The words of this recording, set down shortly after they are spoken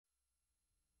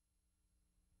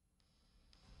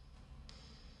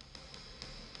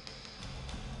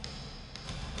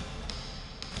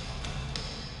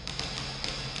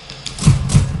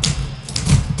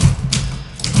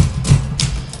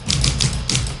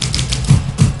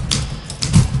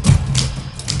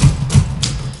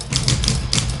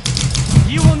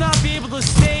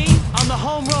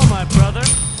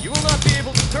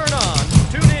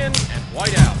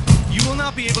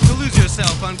not be able to lose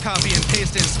yourself on copy and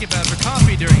paste and skip out for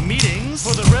coffee during meetings.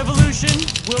 For the revolution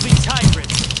will be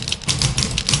typewritten.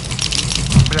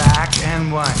 Black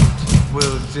and white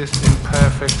will exist in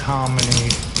perfect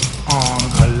harmony on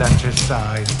a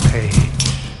letter-sized page.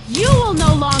 You will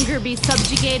no longer be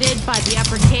subjugated by the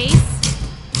uppercase.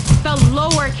 The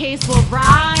lowercase will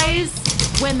rise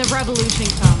when the revolution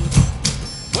comes.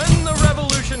 When the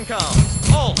revolution comes,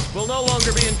 Alt will no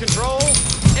longer be in control,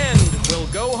 End will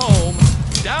go home,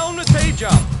 down with page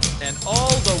up, and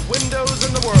all the windows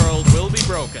in the world will be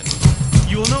broken.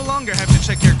 You will no longer have to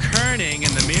check your kerning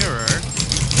in the mirror.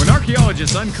 When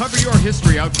archaeologists uncover your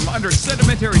history out from under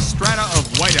sedimentary strata of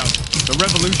whiteout, the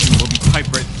revolution will be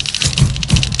typewritten.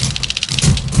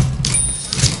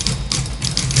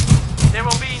 There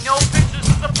will be no pictures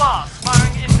of the boss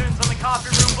firing interns on the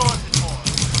coffee room bulletin board.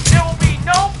 There will be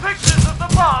no pictures of the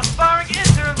boss firing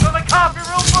interns on the coffee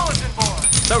room bulletin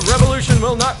board. The revolution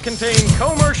will not contain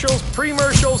commercials,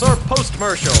 pre-mercials, or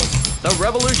post-mercials. The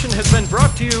revolution has been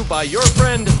brought to you by your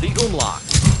friend, the Umlaut.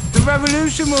 The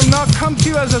revolution will not come to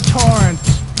you as a torrent,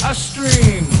 a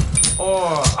stream,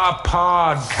 or a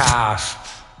podcast.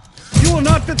 You will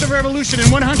not fit the revolution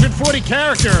in 140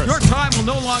 characters. Your time will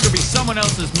no longer be someone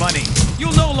else's money.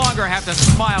 You'll no longer have to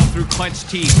smile through clenched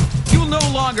teeth. You'll no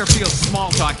longer feel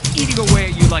small talk eating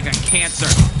away at you like a cancer.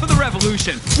 For the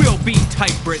revolution will be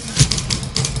typewritten.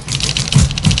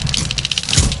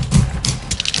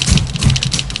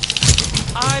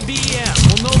 IBM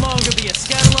will no longer be a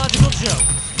scatological joke,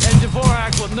 and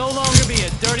Dvorak will no longer be a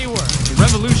dirty word. The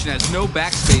revolution has no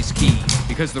backspace key,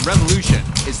 because the revolution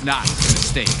is not a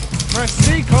mistake. Press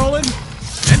C, colon.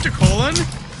 Enter, colon.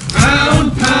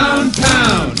 Pound, pound,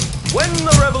 pound. When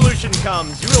the revolution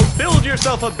comes, you will build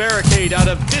yourself a barricade out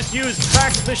of disused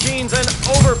fax machines and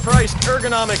overpriced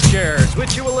ergonomic chairs,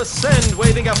 which you will ascend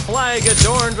waving a flag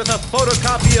adorned with a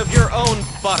photocopy of your own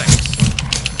buttocks.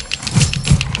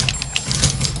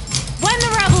 When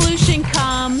the revolution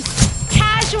comes,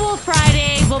 Casual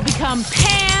Friday will become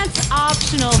Pants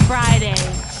Optional Friday.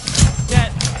 That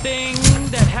thing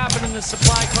that happened in the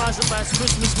supply closet last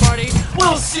Christmas party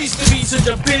will cease to be such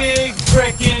a big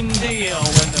frickin' deal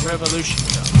when the revolution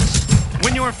comes.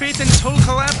 When your faith in total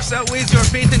collapse outweighs your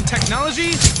faith in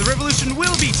technology, the revolution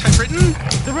will be typewritten.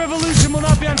 The revolution will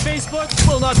not be on Facebook,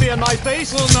 Will not be on my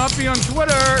face. Will not be on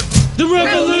Twitter. The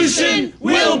revolution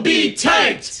will be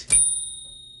typed.